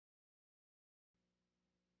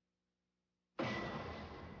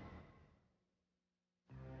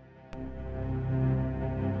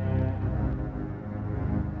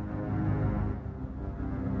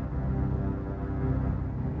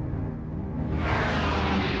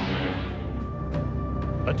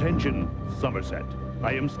Attention, Somerset.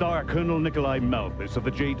 I am Star Colonel Nikolai Malthus of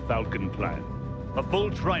the Jade Falcon clan. A full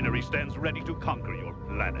trinary stands ready to conquer your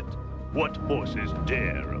planet. What forces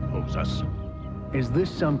dare oppose us? Is this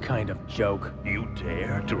some kind of joke? You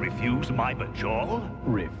dare to refuse my bajal?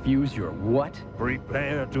 Refuse your what?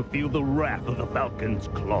 Prepare to feel the wrath of the Falcon's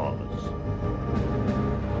claws.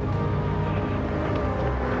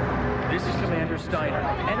 This is Commander Steiner.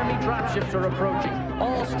 Enemy dropships are approaching.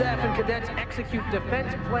 All staff and cadets execute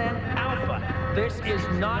Defense Plan Alpha. This is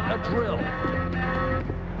not a drill.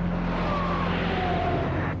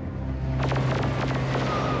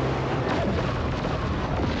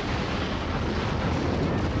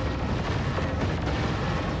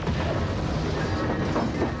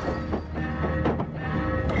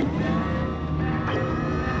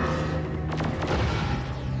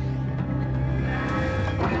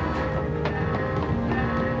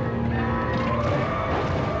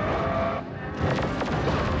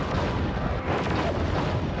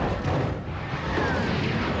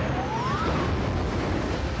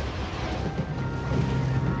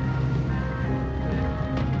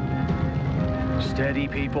 Steady,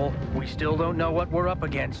 people. We still don't know what we're up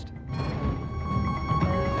against.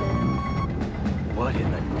 What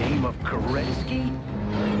in the name of Kerensky?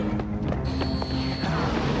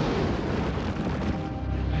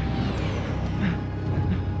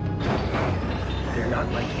 They're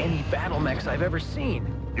not like any battle mechs I've ever seen.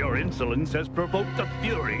 Your insolence has provoked the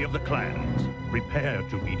fury of the clans. Prepare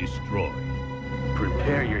to be destroyed.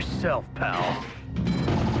 Prepare yourself, pal.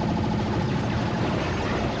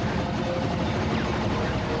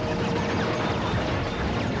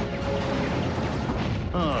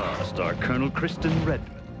 Star Colonel Kristen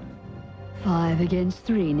Redmond. 5 against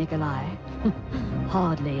 3, Nikolai.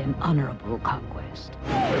 Hardly an honorable conquest.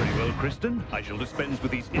 Very well, Kristen. I shall dispense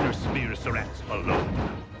with these inner sphere Surats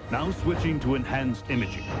alone. Now switching to enhanced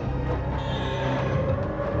imaging.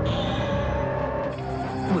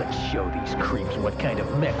 Let's show these creeps what kind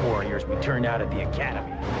of mech warriors we turned out at the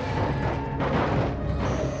Academy.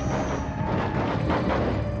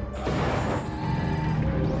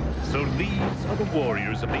 So these are the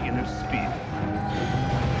warriors of the inner sphere.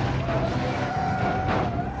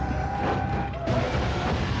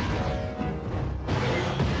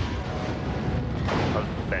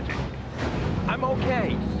 Pathetic. I'm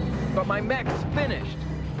okay, but my mech's finished.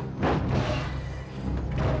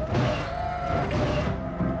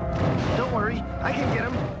 Don't worry, I can get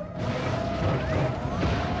him.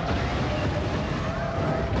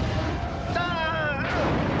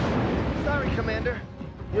 Ah! Sorry, Commander.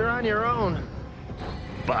 You're on your own.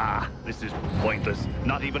 Bah, this is pointless.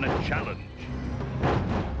 Not even a challenge.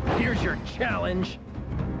 Here's your challenge.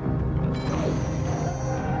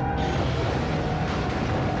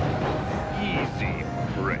 Easy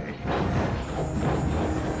prey.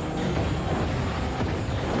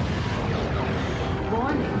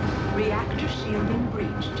 Warning, reactor shielding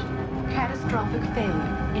breached. Catastrophic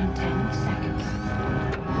failure in 10 seconds.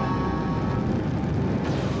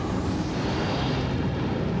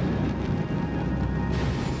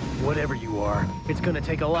 Whatever you are, it's gonna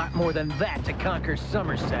take a lot more than that to conquer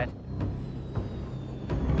Somerset.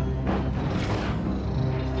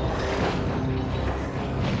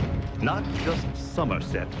 Not just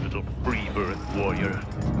Somerset, little free-birth warrior.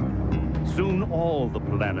 Soon all the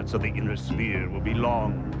planets of the inner sphere will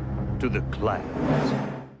belong to the clans.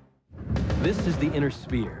 This is the inner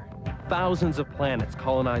sphere. Thousands of planets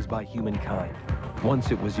colonized by humankind.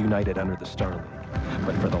 Once it was united under the Star League.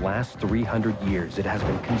 But for the last 300 years, it has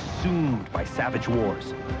been consumed by savage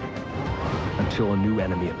wars. Until a new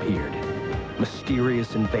enemy appeared.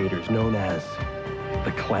 Mysterious invaders known as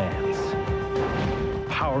the clans.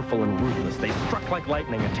 Powerful and ruthless, they struck like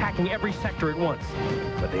lightning, attacking every sector at once.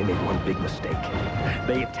 But they made one big mistake.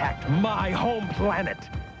 They attacked my home planet.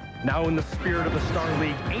 Now in the spirit of the Star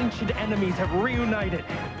League, ancient enemies have reunited.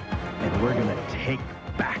 And we're gonna take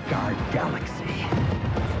back our galaxy.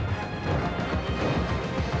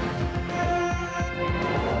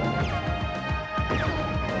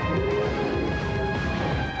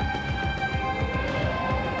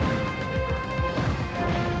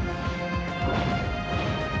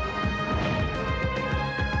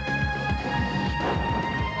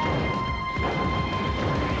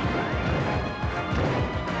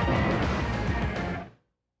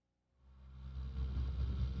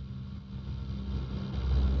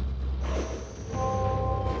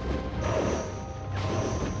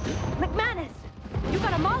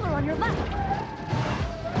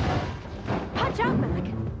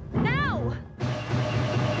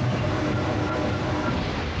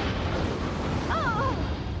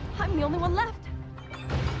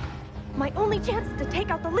 My only chance is to take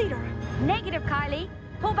out the leader. Negative, Kylie.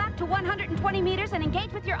 Pull back to 120 meters and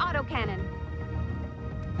engage with your autocannon.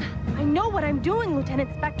 I know what I'm doing,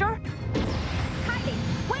 Lieutenant Spectre. Kylie,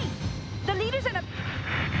 wait! The leader's in a...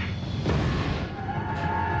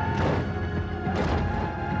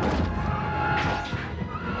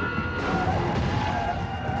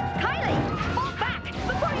 Kylie! Fall back!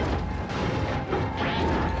 Before you...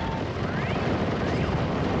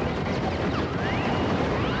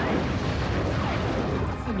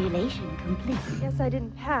 Simulation complete. Guess I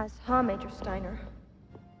didn't pass, huh, Major Steiner?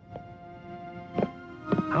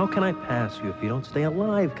 How can I pass you if you don't stay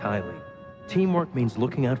alive, Kylie? Teamwork means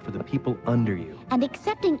looking out for the people under you. And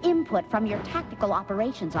accepting input from your tactical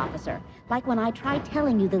operations officer, like when I tried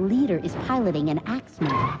telling you the leader is piloting an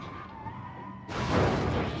Axeman.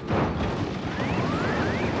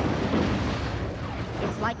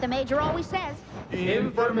 It's like the Major always says.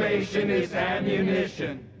 Information is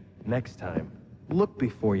ammunition. Next time, look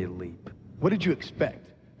before you leap. What did you expect?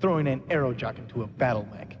 Throwing an aerojock into a battle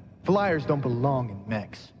mech. Flyers don't belong in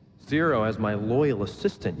mechs. Zero, as my loyal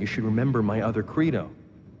assistant, you should remember my other credo.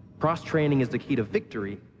 Cross-training is the key to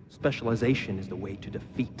victory. Specialization is the way to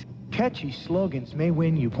defeat. Catchy slogans may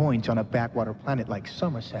win you points on a backwater planet like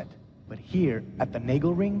Somerset. But here, at the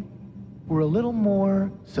Nagel Ring, we're a little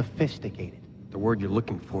more sophisticated. The word you're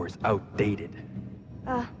looking for is outdated.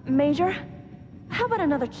 Major? How about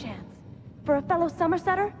another chance? For a fellow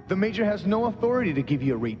Somersetter? The Major has no authority to give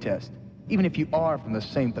you a retest, even if you are from the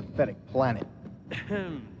same pathetic planet.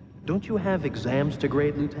 Don't you have exams to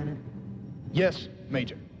grade, Lieutenant? Yes,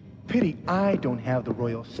 Major. Pity I don't have the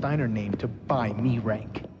Royal Steiner name to buy me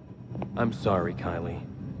rank. I'm sorry, Kylie.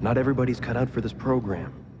 Not everybody's cut out for this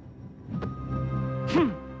program.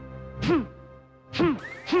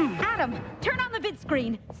 Adam, turn on the vid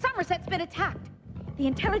screen. Somerset's been attacked. The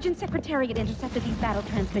Intelligence Secretariat intercepted these battle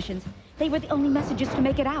transmissions. They were the only messages to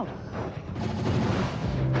make it out.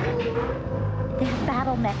 Their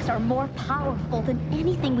battle mechs are more powerful than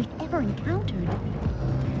anything we've ever encountered.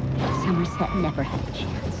 Somerset never had a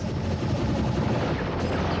chance.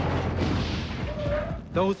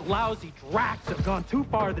 Those lousy Dracs have gone too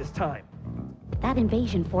far this time. That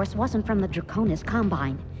invasion force wasn't from the Draconis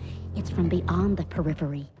Combine. It's from beyond the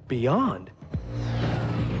periphery. Beyond?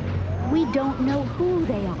 We don't know who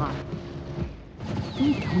they are.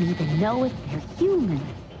 We don't even know if they're human.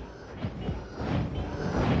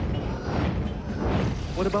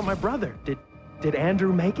 What about my brother? Did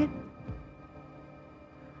Andrew make it?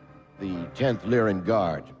 The 10th Lyran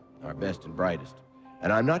Guard, our best and brightest.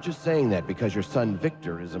 And I'm not just saying that because your son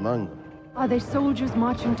Victor is among them. Are they soldiers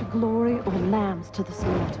marching to glory or lambs to the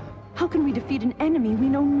slaughter? How can we defeat an enemy we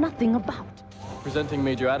know nothing about? Presenting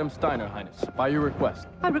Major Adam Steiner, Highness, by your request.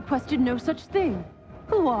 I requested no such thing.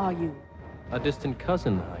 Who are you? A distant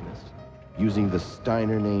cousin, Highness. Using the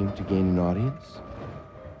Steiner name to gain an audience?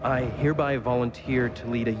 I hereby volunteer to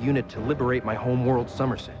lead a unit to liberate my home world,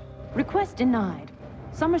 Somerset. Request denied.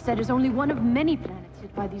 Somerset is only one of many planets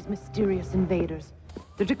hit by these mysterious invaders.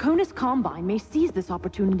 The Draconis Combine may seize this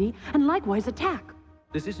opportunity and likewise attack.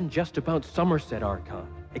 This isn't just about Somerset, Archon.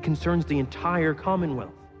 It concerns the entire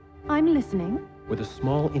Commonwealth. I'm listening. With a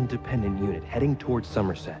small independent unit heading towards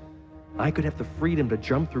Somerset, I could have the freedom to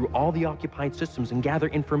jump through all the occupied systems and gather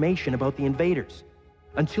information about the invaders.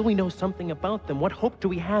 Until we know something about them, what hope do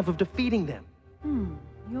we have of defeating them?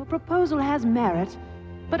 Your proposal has merit,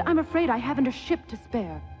 but I'm afraid I haven't a ship to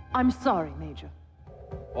spare. I'm sorry, Major.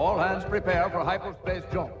 All hands prepare for hyperspace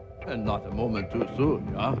jump. And not a moment too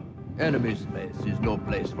soon, yeah? Enemy space is no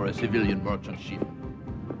place for a civilian merchant ship.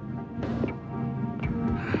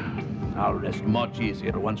 I'll rest much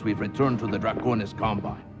easier once we've returned to the Draconis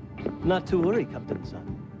Combine. Not to worry, Captain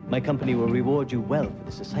Son. My company will reward you well for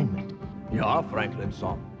this assignment. Yeah, Franklin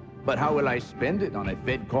son. But how will I spend it on a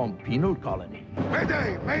FedCom penal colony?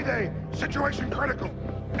 Mayday! Mayday! Situation critical.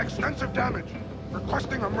 Extensive damage.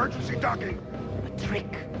 Requesting emergency docking. A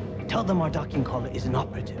trick. Tell them our docking collar is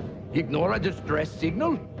inoperative. Ignore a distress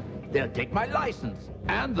signal? They'll take my license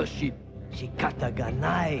and the ship. Shikata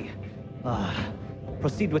ganai.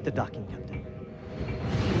 Proceed with the docking, Captain.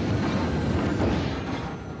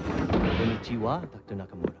 Konnichiwa, Dr.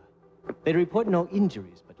 Nakamura. They report no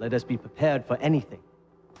injuries, but let us be prepared for anything.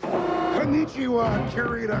 Konnichiwa,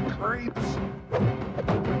 Kirita creeps.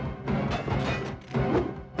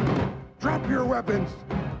 Drop your weapons.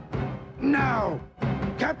 Now!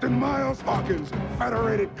 Captain Miles Hawkins,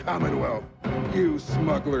 Federated Commonwealth. You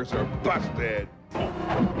smugglers are busted.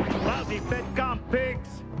 Lousy FedCom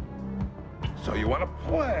pigs! So you want to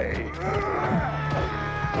play?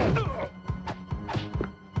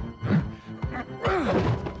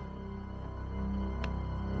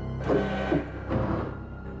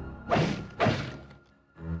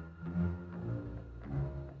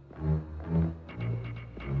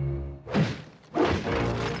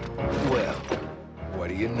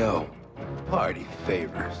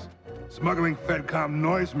 favors. Smuggling Fedcom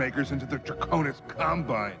noisemakers into the Draconis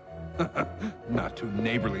Combine. Not too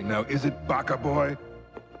neighborly now, is it, Baka Boy?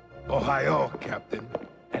 Ohio, Captain.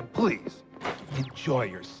 And please, enjoy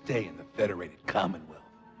your stay in the Federated Commonwealth.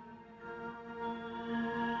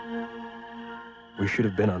 We should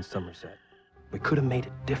have been on Somerset. We could have made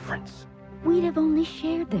a difference. We'd have only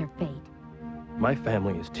shared their fate. My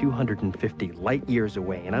family is 250 light years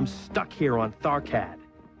away, and I'm stuck here on Tharkad.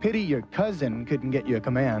 Pity your cousin couldn't get you a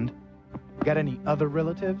command. Got any other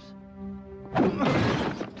relatives?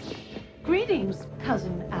 Greetings,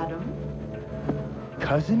 Cousin Adam.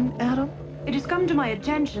 Cousin Adam? It has come to my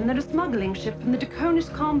attention that a smuggling ship from the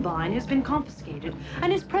Draconis Combine has been confiscated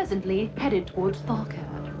and is presently headed towards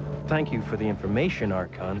Tharkad. Thank you for the information,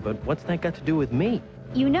 Archon, but what's that got to do with me?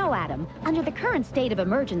 You know, Adam, under the current state of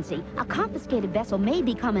emergency, a confiscated vessel may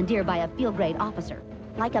be commandeered by a field-grade officer.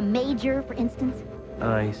 Like a major, for instance.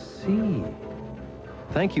 I see.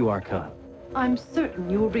 Thank you, Archon. I'm certain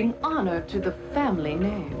you will bring honor to the family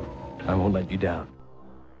name. I won't let you down.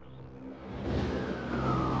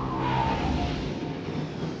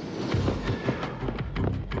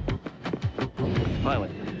 Pilot,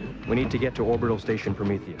 we need to get to Orbital Station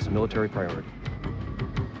Prometheus, military priority.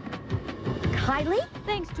 Kylie?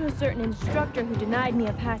 Thanks to a certain instructor who denied me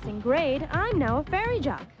a passing grade, I'm now a ferry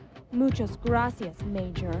jock. Muchas gracias,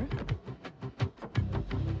 Major.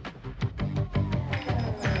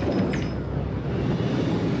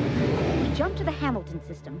 Jump to the Hamilton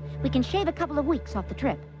system. We can shave a couple of weeks off the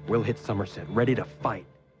trip. We'll hit Somerset, ready to fight.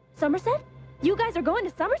 Somerset? You guys are going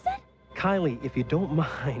to Somerset? Kylie, if you don't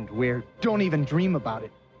mind, we're... Don't even dream about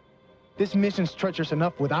it. This mission's treacherous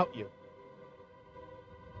enough without you.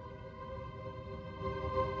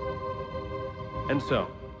 And so,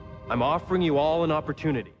 I'm offering you all an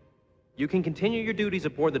opportunity. You can continue your duties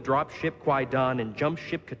aboard the dropship Kwaidan and jump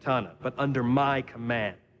ship Katana, but under my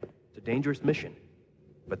command. It's a dangerous mission.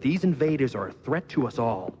 But these invaders are a threat to us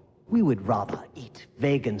all. We would rather eat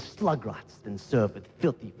vegan slugrots than serve with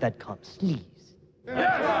filthy Fedcom sleaze.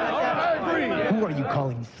 I agree! Who are you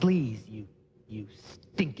calling sleaze, you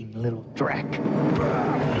stinking little drac?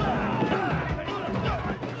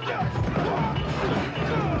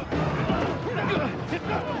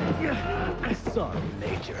 Sorry,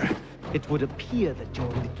 Major. It would appear that your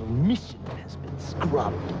little mission has been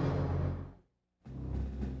scrubbed.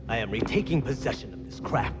 I am retaking possession of this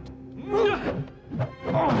craft.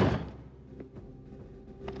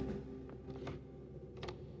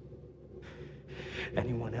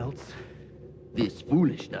 Anyone else? This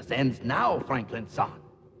foolishness ends now, Franklin-san.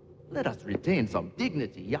 Let us retain some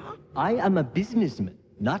dignity, yeah? I am a businessman,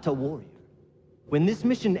 not a warrior. When this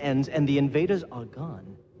mission ends and the invaders are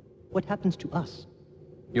gone, what happens to us?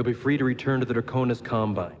 You'll be free to return to the Draconis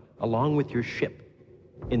Combine, along with your ship.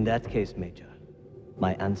 In that case, Major,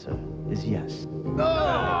 my answer is yes.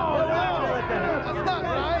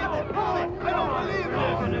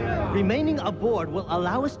 Remaining aboard will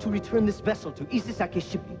allow us to return this vessel to Isesake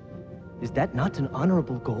shipping. Is that not an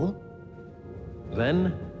honorable goal?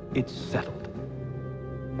 Then, it's settled.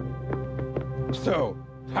 So,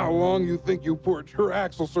 how long you think you poor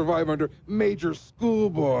Drax will survive under Major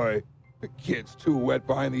Schoolboy? The kid's too wet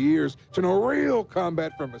behind the ears to know real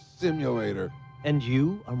combat from a simulator. And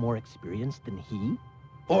you are more experienced than he?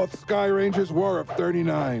 Oath Sky Rangers War of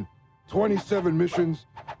 39. 27 missions,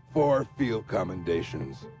 4 field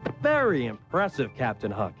commendations. Very impressive,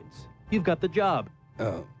 Captain Hawkins. You've got the job.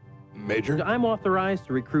 Major? I'm authorized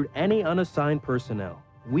to recruit any unassigned personnel.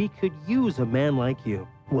 We could use a man like you.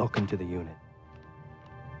 Welcome to the unit.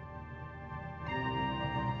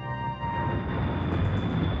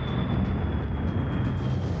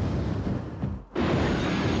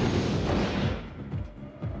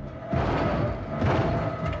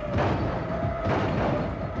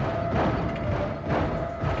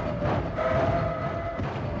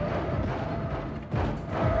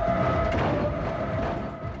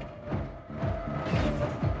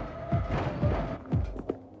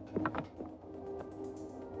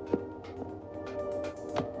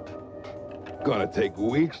 Gonna take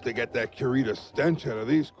weeks to get that Kurita stench out of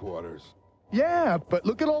these quarters. Yeah, but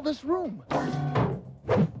look at all this room.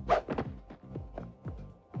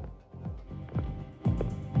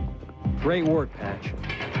 Great work, Patch.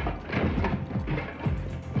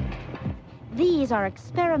 These are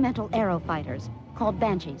experimental aero fighters, called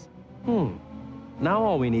Banshees. Now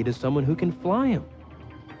all we need is someone who can fly them.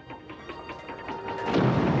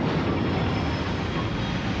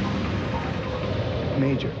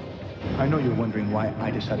 Major, I know you're wondering why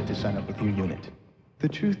I decided to sign up with your unit. The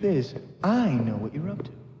truth is, I know what you're up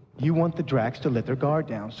to. You want the Drax to let their guard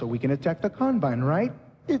down so we can attack the Combine, right?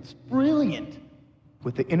 It's brilliant.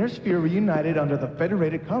 With the inner sphere reunited under the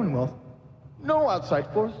Federated Commonwealth, no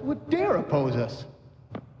outside force would dare oppose us.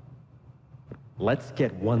 Let's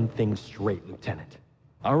get one thing straight, Lieutenant.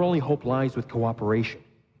 Our only hope lies with cooperation.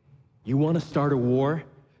 You want to start a war?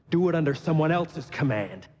 Do it under someone else's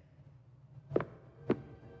command.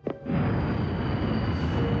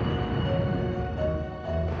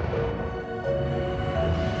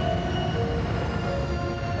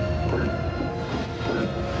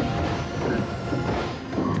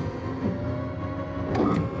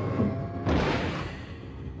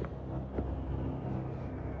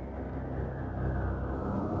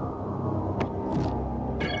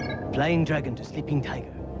 Flying Dragon to Sleeping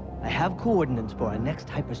Tiger. I have coordinates for our next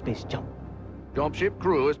hyperspace jump. Jump ship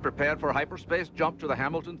crew is prepared for hyperspace jump to the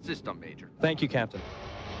Hamilton system, Major. Thank you, Captain.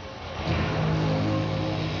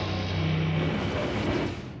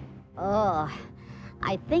 Oh,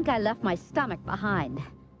 I think I left my stomach behind.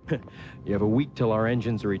 You have a week till our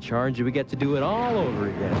engines are recharged and we get to do it all over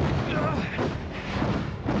again.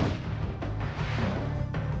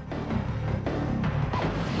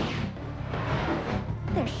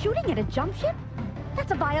 They're shooting at a jump ship?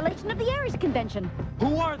 That's a violation of the Ares Convention.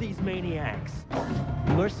 Who are these maniacs?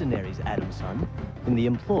 Mercenaries, Adam-son, in the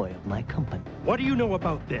employ of my company. What do you know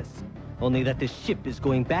about this? Only that this ship is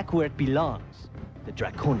going back where it belongs. The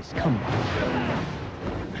Draconis Combine.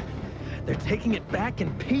 They're taking it back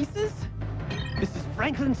in pieces? This is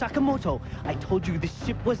Franklin Sakamoto. I told you this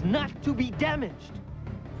ship was not to be damaged.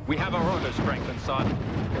 We have our orders, Franklin, son.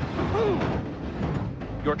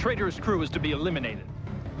 Your traitorous crew is to be eliminated.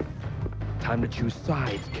 Time to choose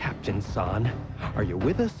sides, Captain San. Are you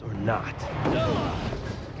with us or not?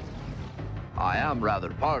 I am rather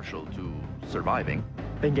partial to surviving.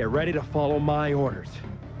 Then get ready to follow my orders.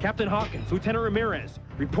 Captain Hawkins, Lieutenant Ramirez,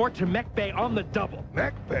 report to Mech Bay on the double.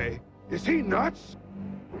 Mech Bay? Is he nuts?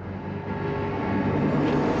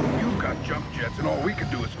 You've got jump jets and all we can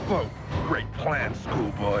do is float. Great plan,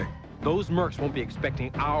 schoolboy. Those mercs won't be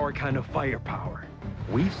expecting our kind of firepower.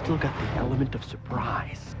 We've still got the element of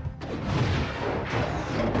surprise.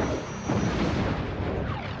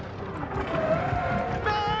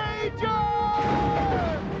 Major!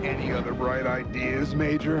 Any other bright ideas,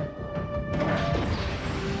 Major?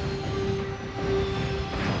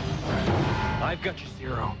 I've got you,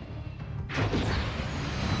 Zero.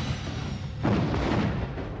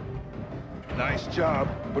 Nice job,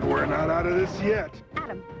 but we're not out of this yet.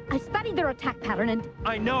 Adam, I studied their attack pattern and...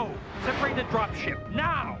 I know! Separate the dropship,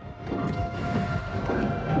 now!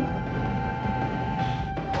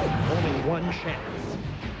 Only one chance.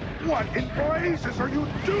 What in blazes are you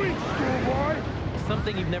doing, schoolboy?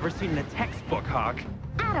 Something you've never seen in a textbook, Hawk.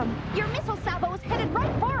 Adam, your missile salvo is headed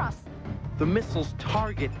right for us. The missiles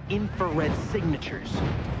target infrared signatures.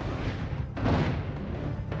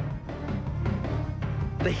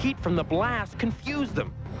 The heat from the blast confused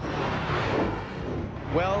them.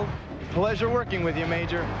 Well, pleasure working with you,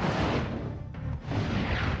 Major.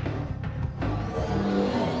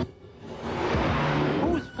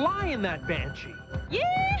 Who's flying that Banshee?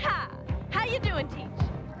 Yeehaw! How you doing, Teach?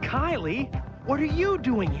 Kylie, what are you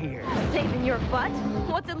doing here? Saving your butt?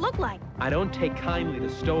 What's it look like? I don't take kindly to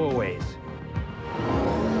stowaways.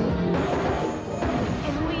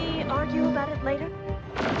 Can we argue about it later?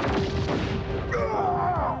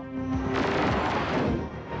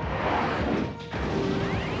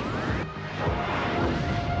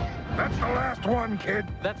 That's the last one, kid.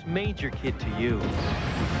 That's Major Kid to you.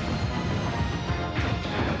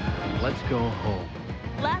 Let's go home.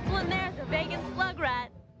 Last one there's a Vegan slug rat.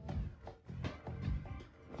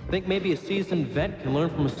 Think maybe a seasoned vet can learn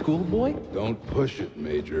from a schoolboy? Don't push it,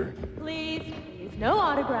 Major. Please, please, no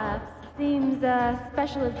autographs. Seems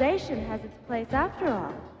specialization has its place after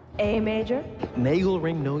all. Major?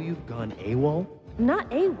 Nagelring know you've gone AWOL? Not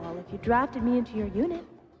AWOL if you drafted me into your unit.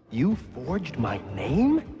 You forged my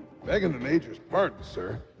name? Begging the Major's pardon,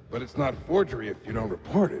 sir, but it's not forgery if you don't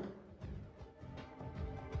report it.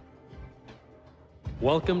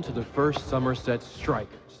 Welcome to the 1st Somerset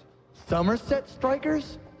Strikers. Somerset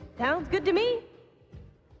Strikers? Sounds good to me.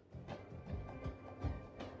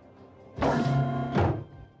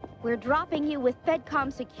 We're dropping you with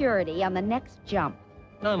FedCom security on the next jump.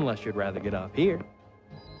 Unless you'd rather get off here.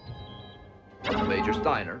 Major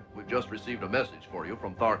Steiner, we've just received a message for you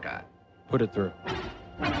from Tharkat. Put it through.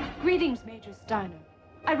 Greetings, Major Steiner.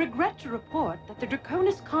 I regret to report that the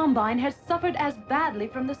Draconis Combine has suffered as badly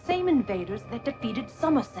from the same invaders that defeated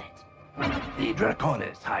Somerset. The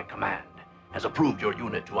Draconis High Command has approved your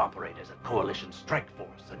unit to operate as a coalition strike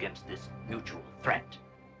force against this mutual threat.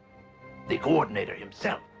 The coordinator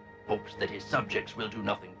himself hopes that his subjects will do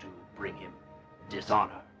nothing to bring him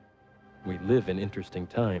dishonor. We live in interesting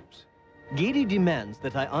times. Gady demands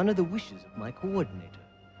that I honor the wishes of my coordinator.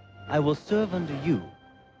 I will serve under you,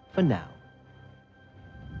 for now.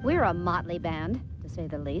 We're a motley band, to say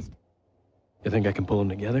the least. You think I can pull them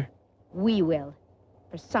together? We will.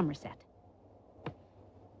 For Somerset.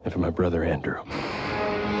 And for my brother Andrew.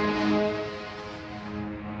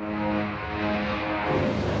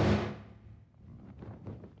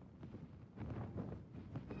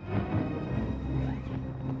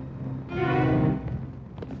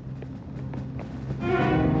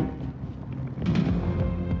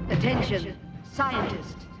 Attention,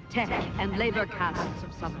 scientists, tech, and labor castes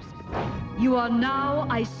of Somerset. You are now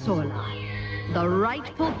Isola, the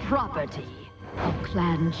rightful property of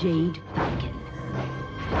Clan Jade Falcon.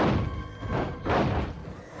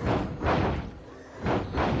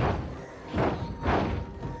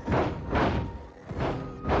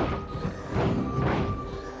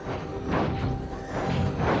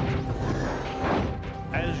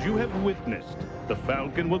 As you have witnessed, the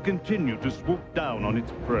Falcon will continue to swoop down on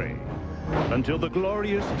its prey, until the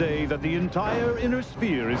glorious day that the entire inner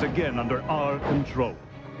sphere is again under our control.